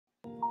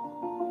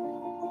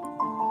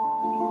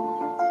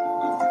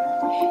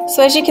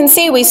So as you can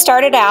see, we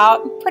started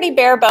out pretty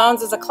bare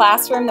bones as a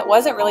classroom that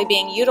wasn't really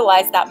being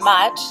utilized that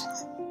much.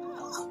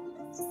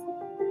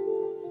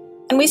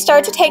 And we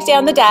start to take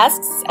down the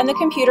desks and the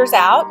computers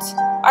out.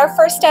 Our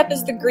first step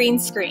is the green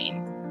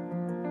screen.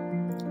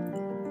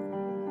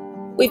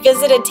 We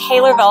visited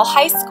Taylorville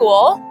High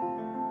School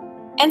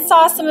and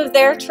saw some of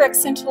their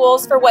tricks and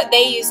tools for what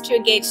they use to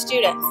engage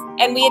students,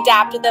 and we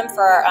adapted them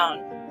for our own.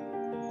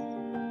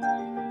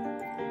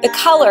 The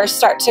colors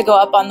start to go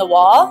up on the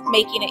wall,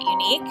 making it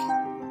unique.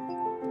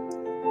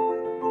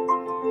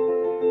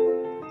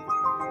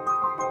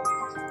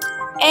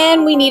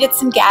 And we needed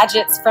some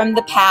gadgets from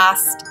the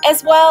past,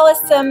 as well as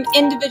some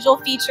individual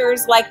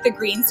features like the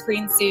green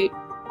screen suit.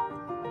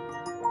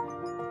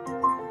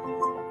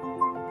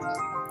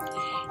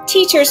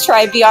 Teachers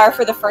try VR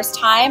for the first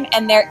time,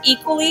 and they're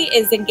equally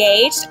as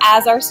engaged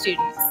as our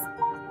students.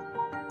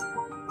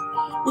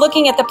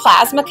 Looking at the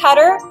plasma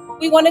cutter,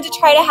 we wanted to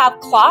try to have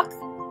clock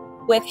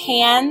with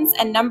hands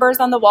and numbers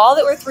on the wall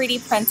that were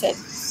 3D printed.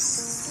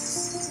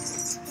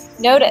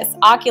 Notice,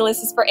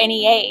 Oculus is for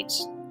any age.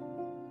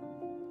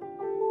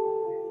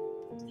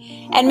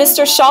 And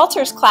Mr.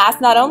 Schalter's class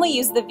not only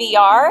used the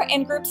VR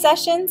in group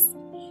sessions,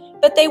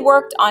 but they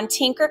worked on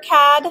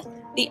Tinkercad,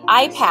 the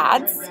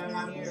iPads,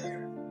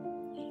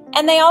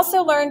 and they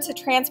also learned to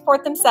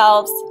transport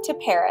themselves to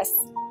Paris.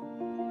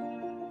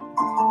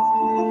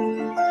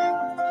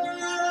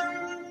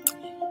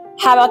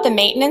 How about the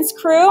maintenance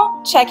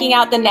crew checking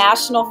out the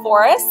national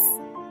forests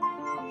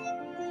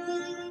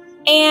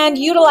and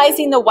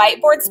utilizing the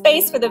whiteboard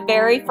space for the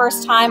very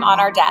first time on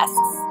our desks?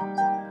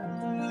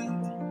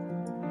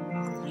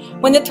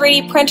 When the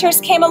 3D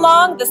printers came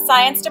along, the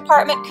science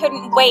department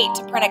couldn't wait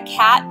to print a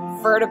cat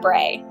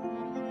vertebrae.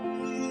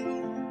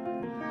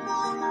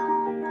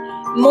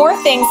 More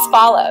things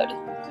followed.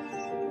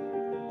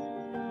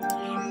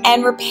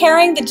 And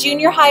repairing the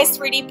junior high's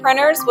 3D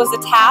printers was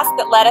a task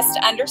that led us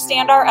to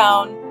understand our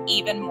own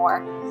even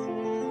more.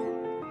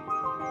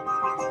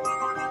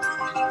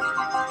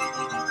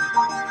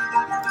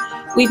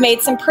 We've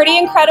made some pretty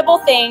incredible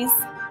things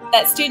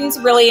that students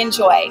really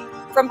enjoy,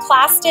 from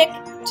plastic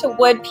to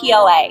wood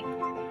PLA.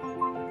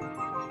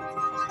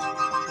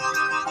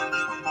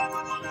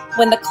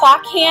 When the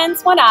clock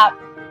hands went up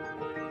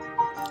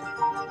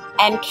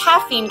and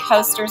caffeine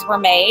coasters were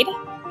made,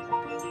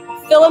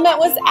 filament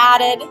was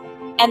added,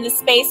 and the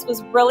space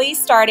was really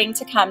starting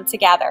to come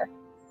together.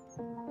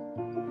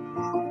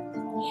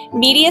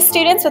 Media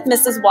students with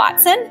Mrs.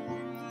 Watson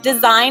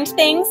designed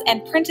things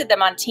and printed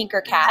them on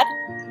Tinkercad.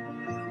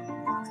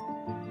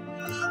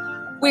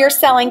 We are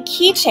selling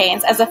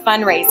keychains as a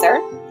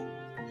fundraiser,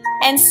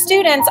 and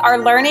students are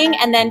learning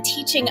and then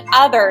teaching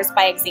others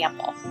by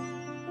example.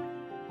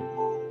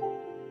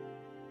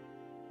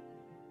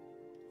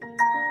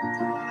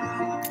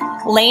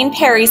 Lane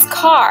Perry's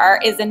car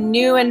is a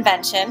new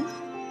invention,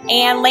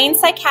 and Lane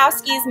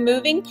Sikowski's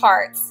moving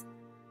parts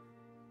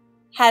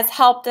has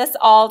helped us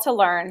all to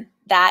learn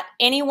that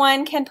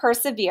anyone can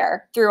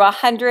persevere through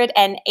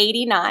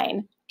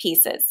 189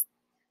 pieces.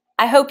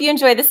 I hope you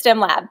enjoy the STEM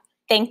Lab.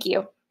 Thank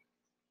you.